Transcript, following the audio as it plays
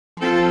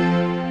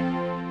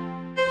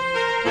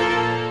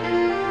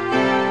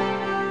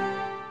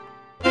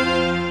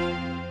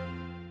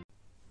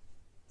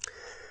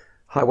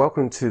Hi,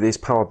 welcome to this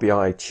Power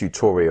BI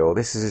tutorial.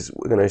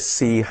 We're going to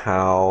see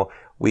how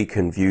we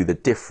can view the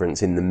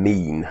difference in the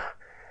mean.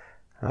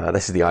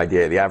 This is the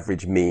idea, the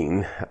average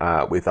mean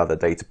with other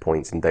data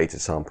points and data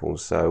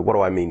samples. So what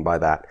do I mean by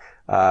that?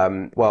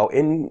 Well,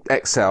 in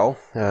Excel,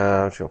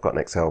 actually I've got an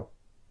Excel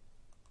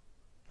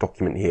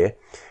document here,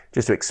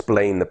 just to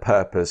explain the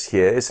purpose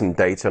here. Here's some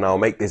data, and I'll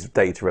make this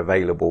data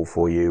available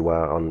for you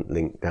on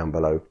link down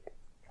below.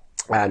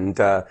 And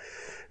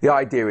the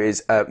idea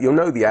is you'll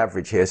know the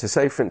average here. So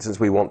say, for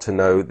instance, we want to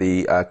know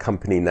the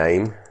company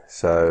name.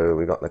 So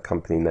we've got the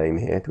company name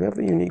here. Do we have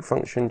the unique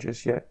function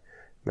just yet?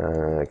 No.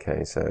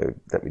 Okay, so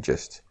let me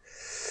just...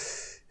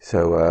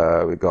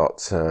 So we've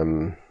got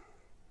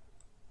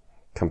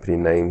company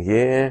name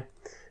here.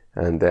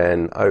 And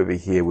then over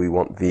here we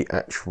want the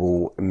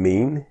actual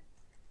mean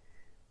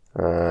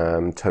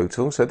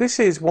total. So this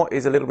is what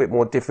is a little bit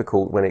more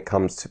difficult when it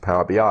comes to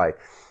Power BI.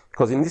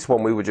 Because in this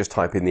one, we would just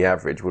type in the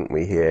average, wouldn't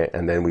we, here?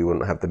 And then we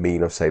wouldn't have the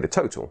mean of, say, the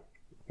total.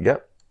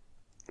 Yep,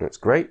 that's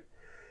great.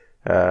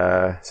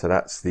 So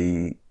that's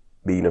the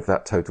mean of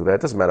that total there.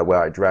 It doesn't matter where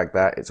I drag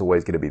that. It's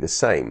always going to be the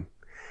same.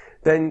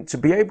 Then to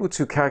be able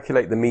to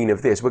calculate the mean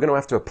of this, we're going to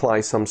have to apply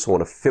some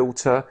sort of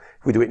filter.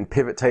 If we do it in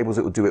pivot tables,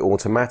 it will do it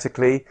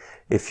automatically.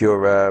 If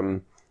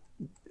you're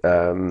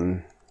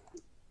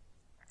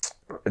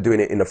doing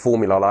it in a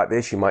formula like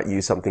this, you might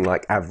use something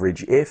like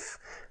average if.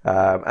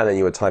 And then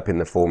you would type in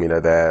the formula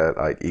there,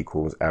 like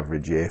equals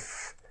average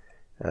if.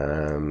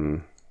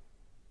 There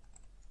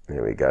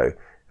we go.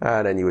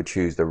 And then you would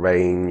choose the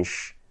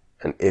range.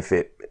 And if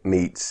it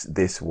meets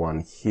this one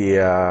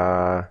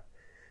here,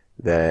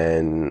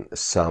 then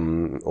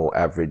sum or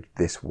average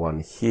this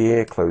one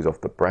here. Close off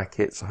the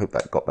brackets. I hope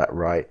that got that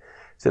right.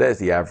 So there's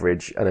the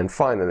average. And then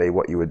finally,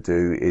 what you would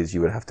do is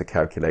you would have to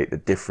calculate the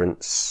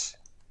difference.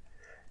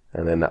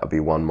 And then that would be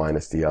one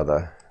minus the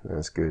other.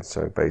 That's good.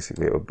 So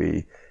basically it would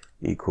be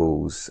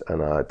equals,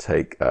 and I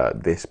take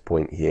this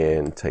point here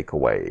and take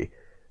away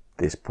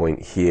this point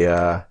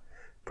here,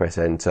 press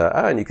enter,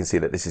 and you can see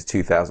that this is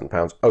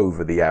 £2,000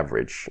 over the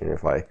average. And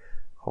if I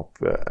hop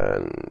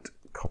and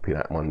copy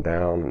that one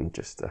down and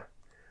just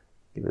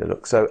give it a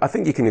look. So I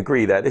think you can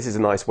agree that this is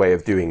a nice way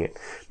of doing it.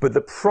 But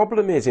the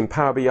problem is in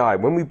Power BI,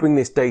 when we bring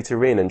this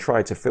data in and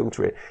try to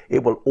filter it,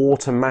 it will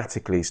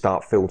automatically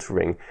start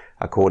filtering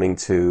according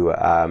to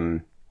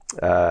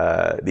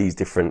these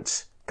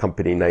different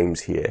company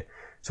names here.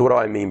 So what do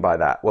I mean by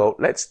that? Well,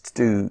 let's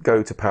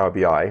go to Power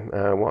BI.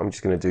 What I'm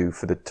just going to do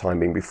for the time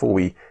being, before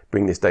we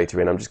bring this data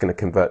in, I'm just going to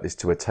convert this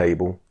to a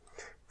table,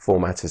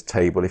 format as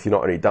table. If you've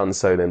not already done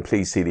so, then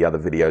please see the other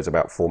videos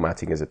about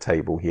formatting as a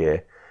table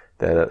here.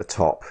 Then at the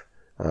top,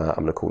 I'm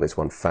going to call this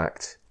one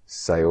fact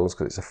sales,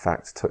 because it's a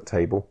fact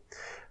table.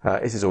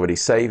 This is already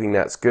saving,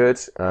 that's good.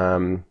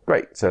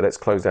 Great, so let's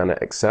close down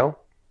at Excel.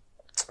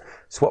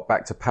 Swap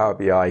back to Power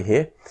BI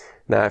here.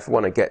 Now, if you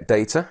want to get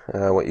data,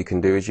 what you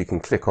can do is you can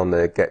click on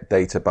the Get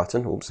Data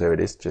button. Oops, there it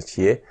is, just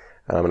here.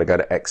 And I'm going to go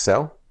to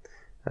Excel.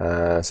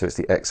 So it's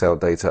the Excel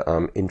data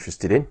I'm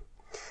interested in.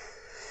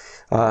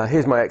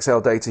 Here's my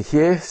Excel data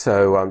here.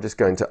 So I'm just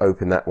going to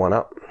open that one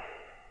up.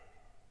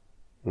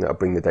 And that'll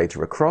bring the data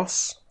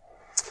across.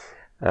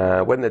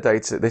 When the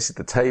data, this is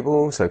the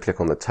table. So click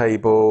on the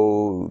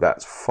table.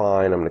 That's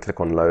fine. I'm going to click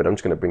on Load. I'm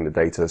just going to bring the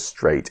data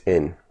straight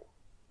in.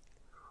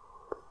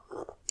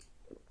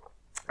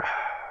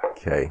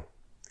 Okay.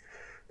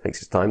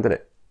 Takes its time, doesn't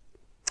it?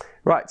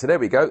 Right, so there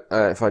we go.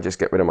 If I just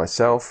get rid of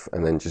myself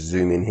and then just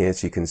zoom in here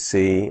so you can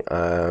see,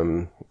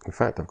 in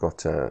fact, I've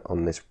got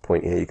on this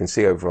point here, you can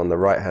see over on the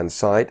right hand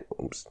side,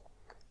 oops,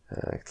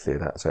 clear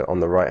that. So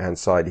on the right hand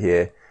side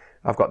here,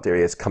 I've got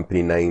various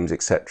company names,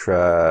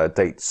 etc.,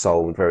 dates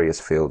sold, various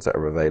fields that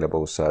are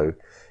available. So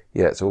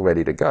yeah, it's all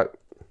ready to go.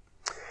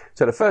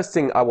 So the first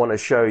thing I want to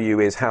show you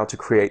is how to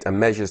create a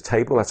measures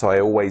table. That's how I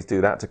always do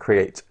that, to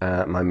create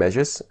my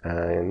measures.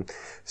 And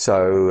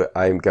so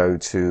I'm going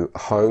to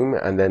home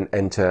and then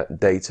enter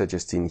data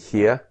just in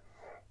here.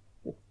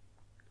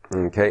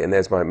 Okay, and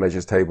there's my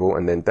measures table.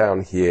 And then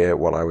down here,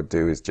 what I would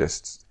do is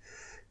just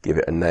give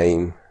it a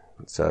name.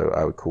 So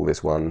I would call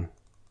this one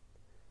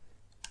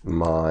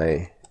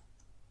my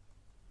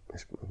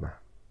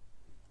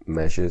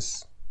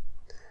measures.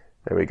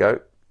 There we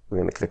go. We're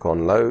going to click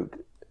on load.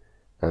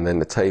 And then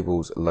the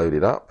table's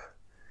loaded up.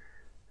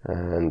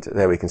 And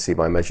there we can see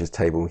my measures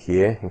table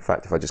here. In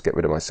fact, if I just get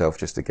rid of myself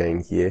just again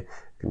here,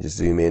 you can just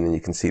zoom in and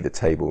you can see the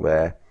table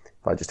there.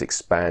 If I just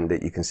expand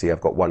it, you can see I've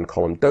got one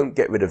column. Don't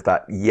get rid of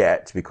that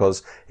yet,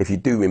 because if you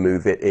do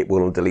remove it, it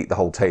will delete the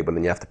whole table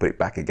and you have to put it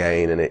back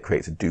again and it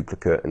creates a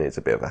duplicate and it's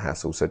a bit of a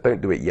hassle. So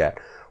don't do it yet.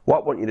 What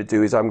I want you to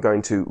do is I'm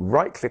going to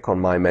right click on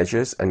my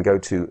measures and go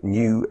to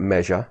new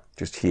measure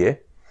just here.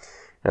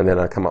 And then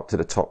I come up to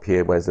the top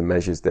here, where's the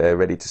measures there,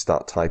 ready to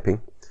start typing.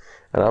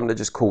 And I'm going to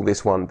just call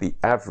this one the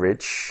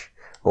average,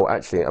 or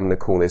actually I'm going to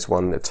call this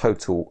one the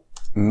total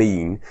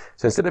mean.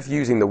 So instead of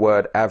using the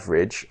word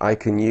average, I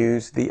can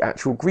use the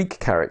actual Greek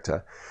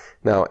character.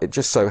 Now, it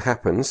just so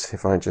happens,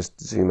 if I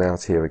just zoom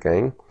out here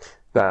again,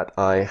 that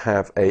I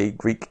have a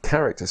Greek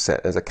character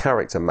set. There's a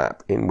character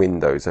map in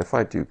Windows. So if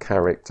I do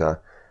character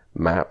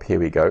map. Here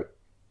we go.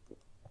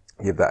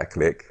 Give that a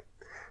click.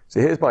 So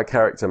here's my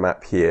character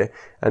map here,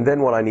 and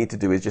then what I need to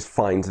do is just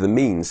find the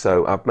mean.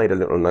 So I've made a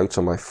little note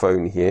on my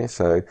phone here.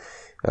 So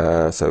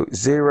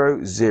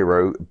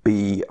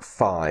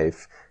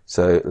 00B5.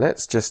 So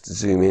let's just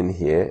zoom in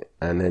here,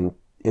 and then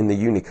in the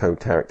Unicode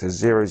character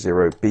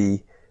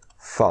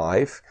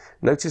 00B5.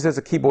 Notice there's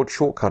a keyboard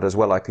shortcut as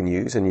well I can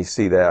use, and you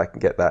see there I can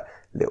get that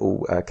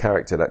little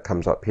character that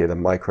comes up here, the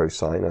micro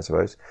sign, I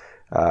suppose.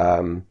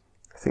 I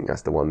think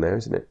that's the one there,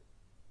 isn't it?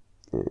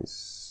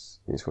 Is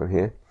this one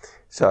here?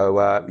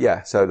 So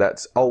yeah, so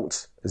that's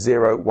Alt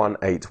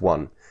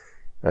 0181.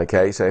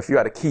 Okay, so if you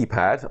had a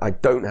keypad, I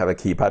don't have a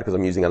keypad because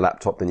I'm using a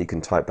laptop, then you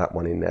can type that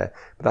one in there.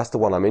 But that's the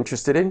one I'm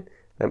interested in.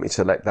 Let me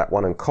select that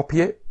one and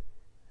copy it.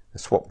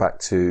 Swap back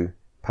to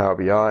Power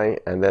BI,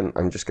 and then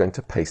I'm just going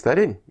to paste that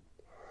in.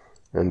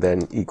 And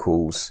then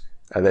equals,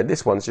 and then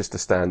this one's just a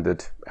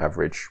standard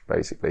average,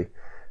 basically.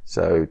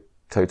 So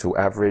total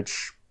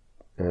average,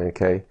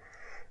 okay.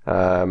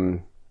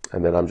 And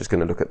then I'm just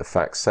going to look at the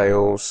fact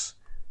sales,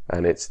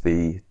 and it's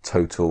the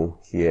total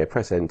here.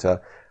 Press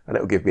enter, and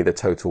it will give me the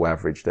total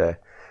average there.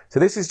 So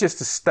this is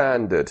just a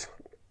standard,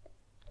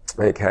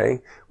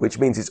 okay, which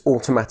means it's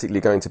automatically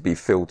going to be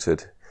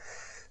filtered.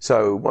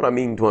 So what I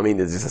mean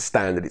is it's a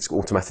standard, it's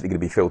automatically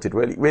going to be filtered.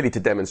 Really to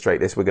demonstrate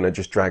this, we're going to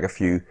just drag a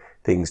few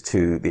things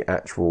to the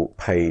actual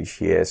page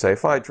here. So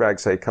if I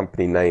drag, say,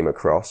 company name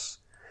across,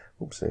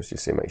 oops, let's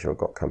just see, make sure I've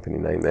got company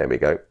name, there we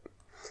go.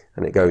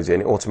 And it goes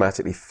in, it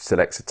automatically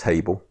selects a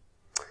table.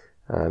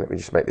 Let me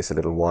just make this a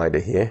little wider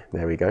here,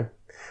 there we go.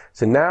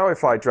 So now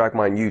if I drag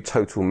my new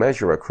total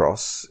measure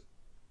across,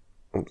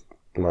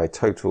 my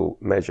total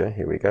measure,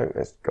 here we go,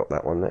 let's got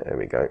that one there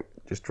we go.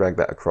 Just drag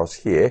that across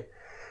here.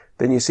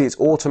 Then you see it's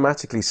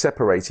automatically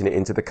separating it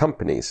into the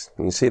companies.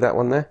 Can you see that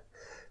one there?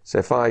 So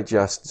if I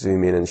just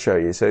zoom in and show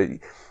you, so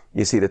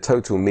you see the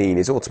total mean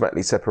is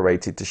automatically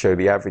separated to show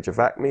the average of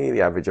Acme, the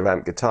average of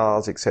amp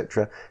guitars,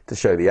 etc., to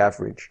show the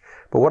average.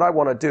 But what I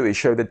want to do is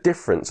show the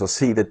difference, or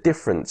see the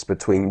difference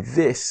between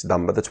this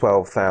number, the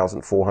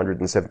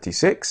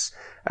 12,476,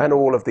 and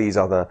all of these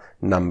other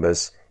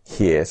numbers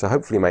here. So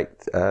hopefully make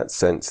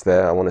sense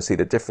there. I want to see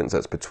the difference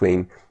that's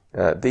between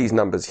these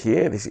numbers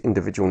here, these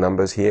individual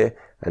numbers here,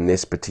 and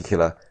this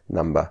particular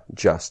number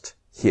just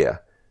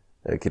here.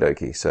 Okie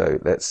dokie. So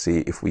let's see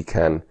if we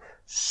can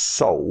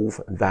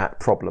solve that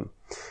problem.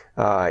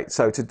 Alright,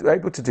 so to be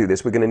able to do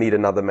this, we're going to need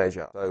another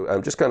measure. So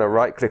I'm just going to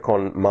right click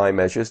on my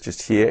measures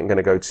just here. I'm going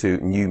to go to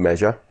new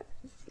measure.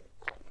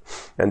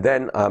 And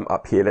then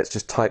up here, let's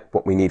just type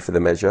what we need for the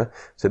measure.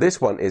 So this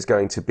one is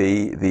going to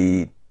be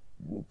the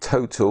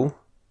total.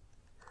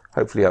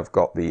 Hopefully I've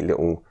got the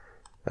little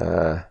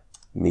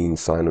mean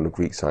sign or the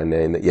Greek sign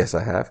there, and yes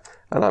I have,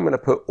 and I'm going to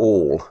put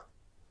all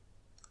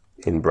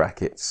in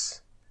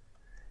brackets,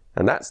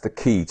 and that's the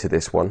key to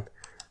this one.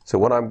 So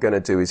what I'm going to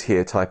do is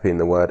here type in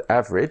the word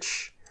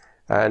average,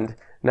 and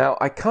now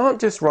I can't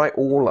just write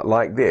all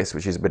like this,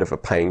 which is a bit of a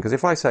pain, because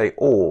if I say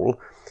all,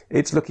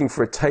 it's looking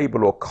for a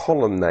table or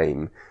column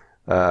name.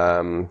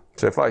 So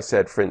if I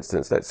said, for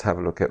instance, let's have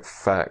a look at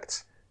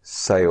fact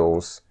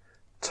sales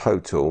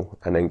total,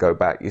 and then go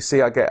back, you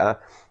see I get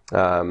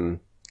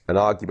an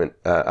argument,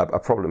 a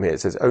problem here. It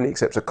says only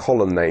accepts a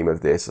column name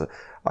of this.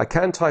 I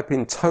can type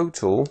in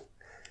total,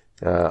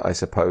 I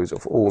suppose,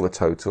 of all the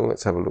total.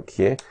 Let's have a look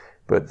here.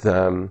 But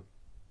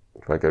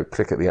if I go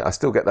click at the, I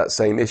still get that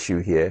same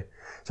issue here.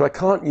 So I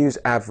can't use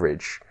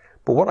average.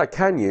 But what I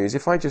can use,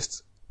 if I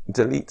just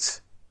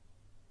delete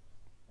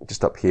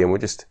just up here, and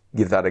we'll just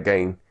give that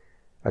again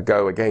a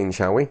go again,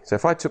 shall we? So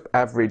if I took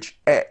average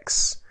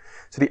X,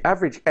 so the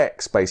average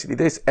X, basically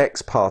this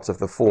X part of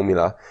the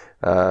formula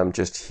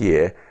just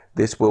here,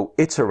 this will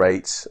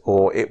iterate,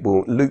 or it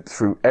will loop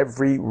through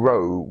every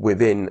row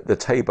within the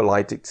table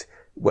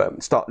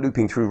start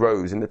looping through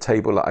rows in the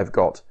table that I've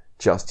got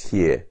just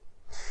here.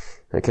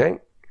 Okay,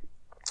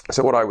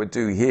 so what I would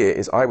do here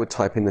is I would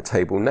type in the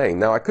table name.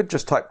 Now I could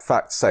just type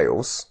fact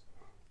sales,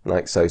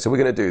 like so. So we're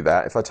going to do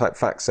that. If I type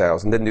fact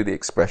sales and then do the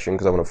expression,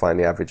 because I want to find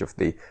the average of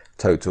the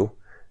total.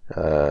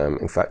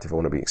 In fact, if I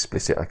want to be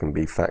explicit, I can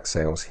be fact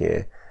sales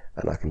here,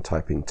 and I can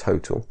type in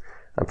total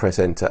and press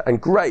enter.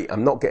 And great,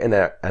 I'm not getting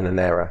an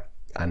error,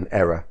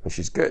 which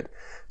is good.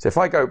 So if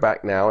I go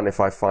back now, and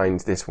if I find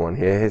this one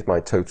here, here's my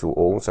total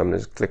all. So I'm going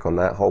to just click on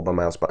that, hold my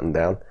mouse button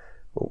down.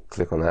 Oh,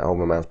 click on that, hold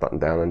my mouse button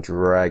down, and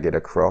drag it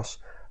across.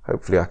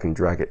 Hopefully I can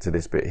drag it to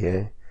this bit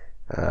here.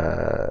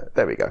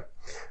 There we go.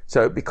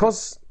 So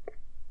because,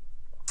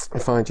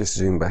 if I just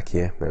zoom back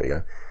here, there we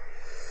go.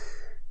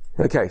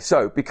 Okay,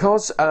 so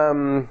because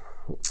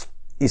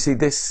you see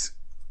this,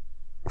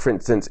 for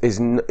instance,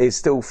 is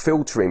still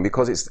filtering,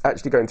 because it's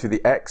actually going through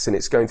the X and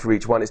it's going through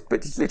each one.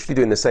 But it's literally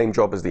doing the same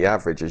job as the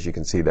average, as you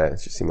can see there.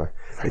 Let's just see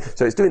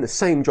so it's doing the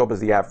same job as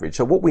the average.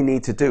 So what we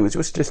need to do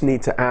is just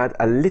need to add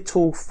a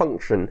little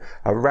function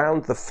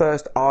around the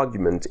first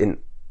argument in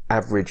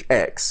average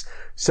X,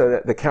 so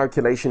that the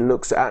calculation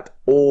looks at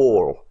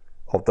all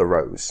of the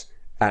rows,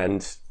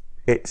 and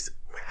it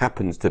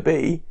happens to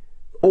be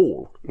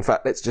all. In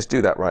fact, let's just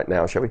do that right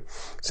now, shall we?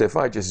 So if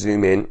I just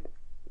zoom in,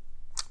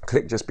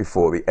 click just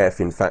before the F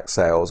in fact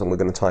sales, and we're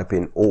going to type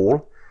in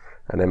all,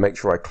 and then make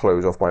sure I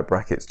close off my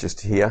brackets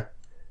just here.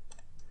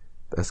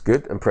 That's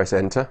good, and press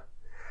enter.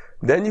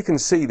 Then you can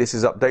see this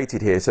is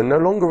updated here. So no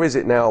longer is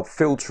it now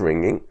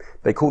filtering.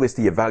 They call this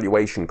the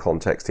evaluation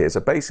context here. So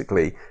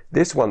basically,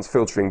 this one's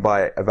filtering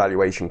by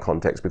evaluation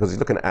context because it's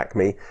looking at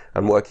Acme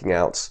and working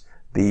out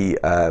the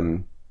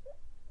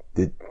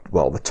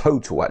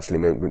total actually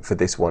movement for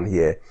this one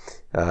here.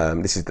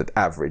 This is the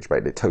average,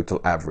 right? The total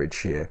average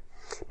here.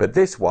 But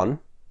this one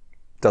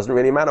doesn't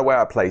really matter where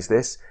I place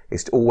this.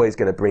 It's always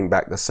going to bring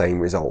back the same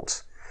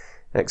result.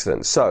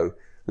 Excellent. So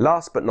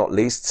last but not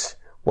least,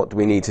 what do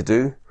we need to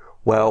do?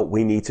 Well,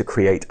 we need to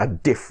create a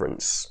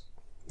difference.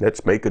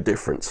 Let's make a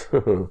difference.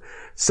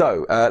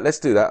 So let's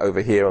do that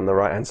over here on the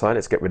right hand side.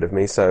 Let's get rid of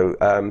me. So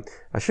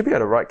I should be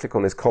able to right click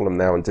on this column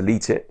now and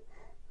delete it.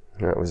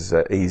 That was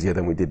easier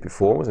than we did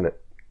before, wasn't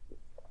it?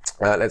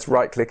 Let's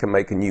right click and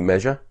make a new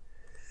measure.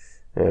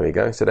 There we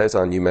go. So there's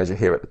our new measure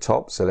here at the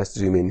top. So let's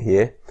zoom in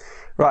here.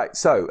 Right,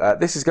 so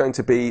this is going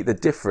to be the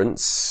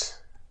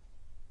difference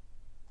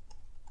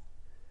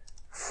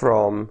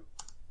from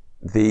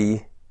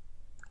the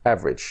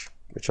average,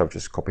 which I've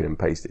just copied and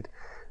pasted.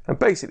 And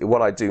basically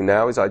what I do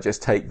now is I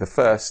just take the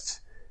first,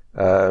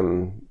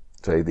 the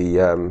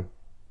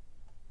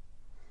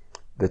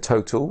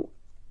total,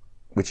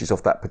 which is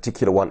off that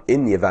particular one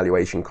in the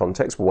evaluation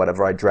context, but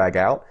whatever I drag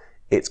out,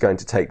 it's going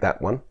to take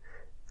that one,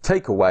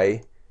 take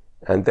away,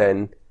 and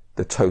then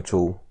the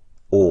total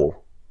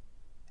all.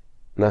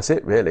 And that's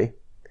it, really.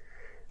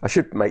 I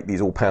should make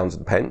these all pounds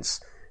and pence,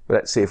 but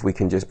let's see if we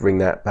can just bring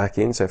that back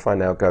in. So if I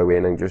now go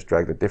in and just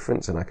drag the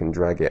difference, and I can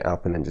drag it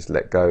up and then just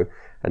let go,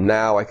 and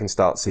now I can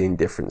start seeing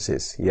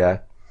differences. Yeah.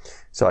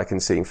 So I can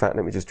see, in fact,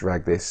 let me just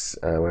drag this,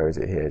 where is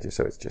it here? Just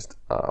so it's just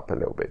up a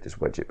little bit, just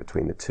wedge it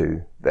between the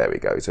two. There we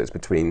go. So it's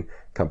between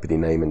company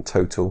name and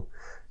total.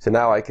 So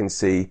now I can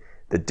see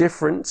the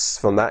difference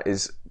from that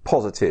is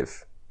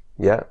positive.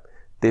 Yeah.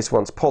 This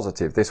one's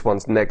positive. This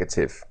one's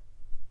negative.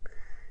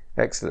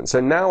 Excellent. So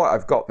now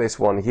I've got this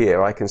one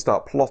here, I can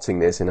start plotting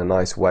this in a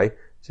nice way.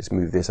 Just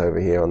move this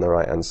over here on the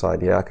right hand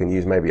side here. I can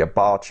use maybe a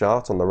bar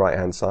chart on the right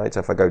hand side.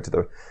 So if I go to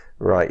the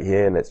right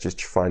here, and let's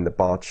just find the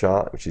bar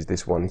chart, which is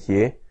this one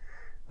here.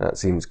 That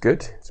seems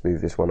good. Let's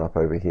move this one up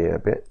over here a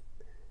bit.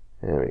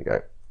 There we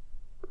go.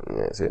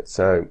 That's it.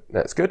 So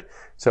that's good.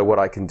 So what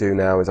I can do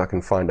now is I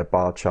can find a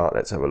bar chart.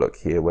 Let's have a look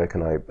here. Where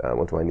can I,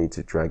 what do I need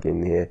to drag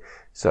in here?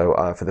 So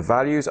for the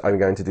values, I'm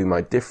going to do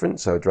my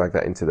difference. So drag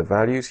that into the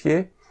values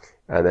here.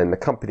 And then the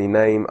company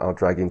name, I'll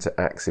drag into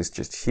axis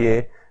just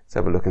here. Let's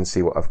have a look and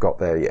see what I've got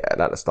there. Yeah,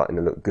 that's starting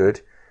to look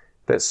good.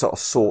 Let's sort of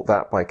sort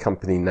that by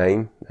company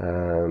name.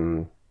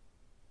 There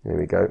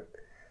we go.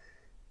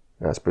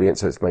 That's brilliant.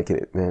 So it's making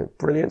it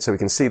brilliant. So we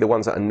can see the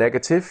ones that are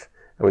negative,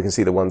 and we can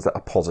see the ones that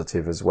are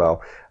positive as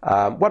well.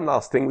 One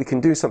last thing, we can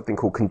do something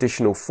called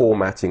conditional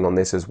formatting on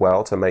this as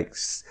well to make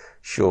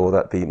sure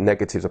that the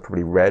negatives are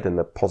probably red and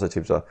the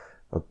positives are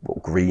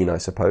green, I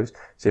suppose.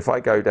 So if I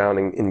go down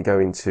and go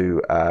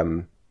into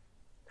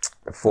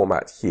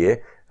format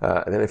here,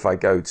 and then if I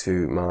go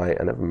to my, I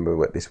don't remember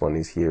what this one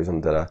is here, is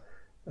under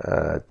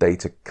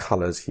data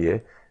colors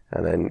here,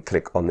 and then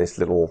click on this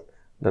little,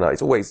 no,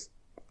 it's always,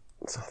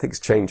 I think it's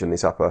changing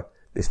this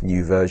this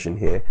new version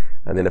here.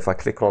 And then if I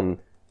click on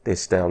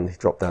this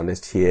drop down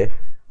list here,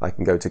 I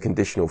can go to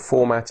conditional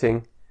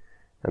formatting,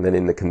 and then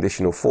in the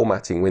conditional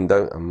formatting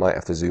window, I might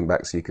have to zoom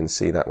back so you can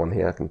see that one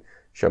here. I can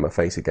show my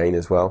face again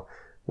as well.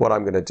 What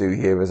I'm going to do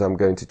here is I'm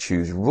going to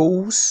choose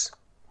rules,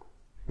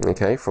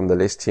 okay, from the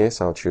list here.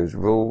 So I'll choose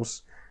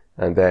rules,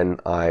 and then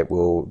I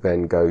will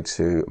then go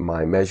to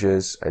my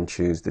measures and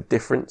choose the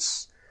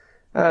difference,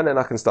 and then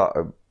I can start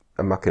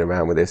mucking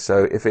around with this.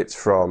 So if it's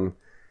from,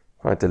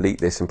 if I delete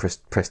this and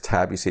press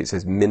tab, you see it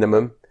says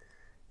minimum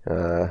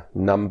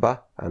number,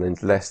 and then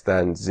less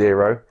than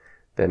 0,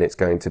 then it's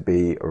going to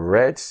be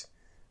red,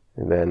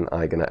 and then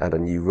I'm going to add a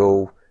new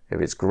rule. If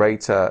it's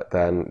greater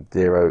than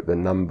 0, the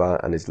number,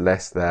 and is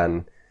less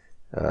than,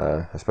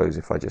 I suppose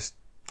if I just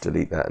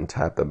delete that and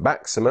tab the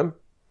maximum,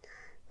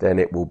 then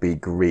it will be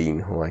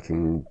green. Or I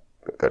can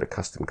go to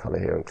custom color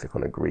here and click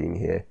on a green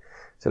here.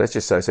 So let's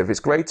just say, so if it's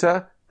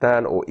greater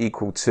than or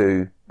equal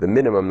to the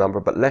minimum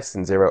number, but less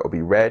than 0, it will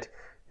be red.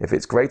 If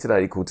it's greater than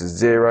or equal to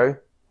 0,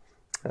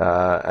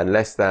 and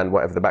less than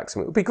whatever the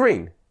maximum, it will be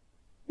green.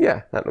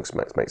 Yeah, that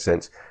makes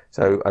sense.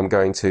 So I'm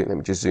going to, let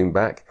me just zoom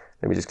back.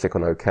 Let me just click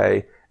on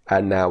OK.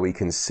 And now we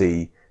can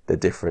see the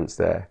difference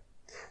there.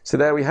 So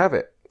there we have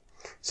it.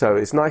 So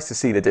it's nice to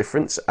see the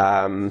difference,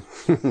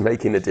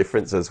 making a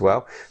difference as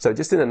well. So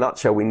just in a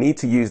nutshell, we need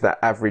to use that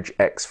average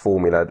X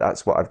formula.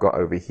 That's what I've got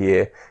over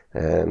here.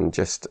 And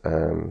just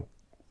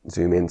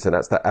zoom in. So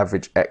that's the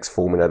average X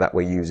formula that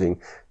we're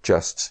using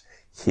just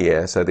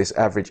here. So this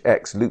average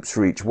X loops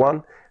for each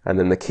one. And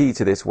then the key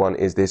to this one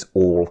is this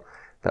all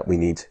that we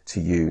need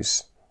to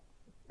use.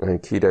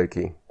 Okie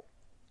dokie.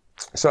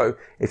 So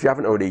if you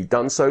haven't already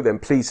done so, then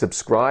please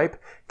subscribe.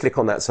 Click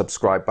on that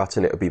subscribe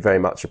button. It would be very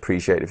much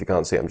appreciated. If you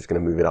can't see it, I'm just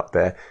going to move it up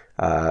there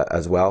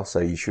as well. So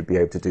you should be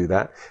able to do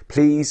that.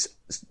 Please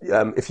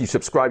if you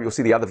subscribe, you'll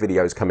see the other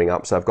videos coming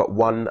up. So I've got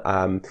one,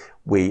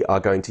 we are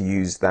going to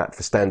use that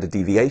for standard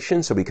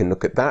deviation, so we can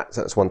look at that.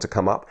 So that's one to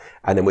come up.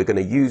 And then we're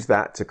going to use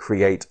that to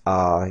create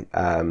our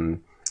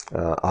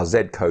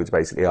Z codes,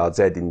 basically our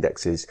Z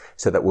indexes,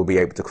 so that we'll be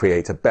able to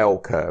create a bell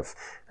curve.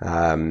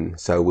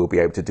 So we'll be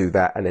able to do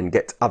that and then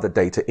get other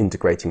data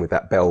integrating with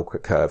that bell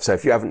curve. So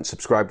if you haven't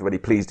subscribed already,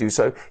 please do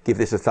so. Give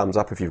this a thumbs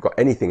up if you've got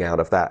anything out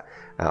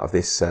of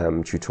this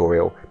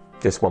tutorial.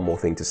 Just one more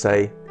thing to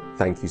say.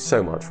 Thank you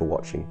so much for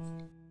watching.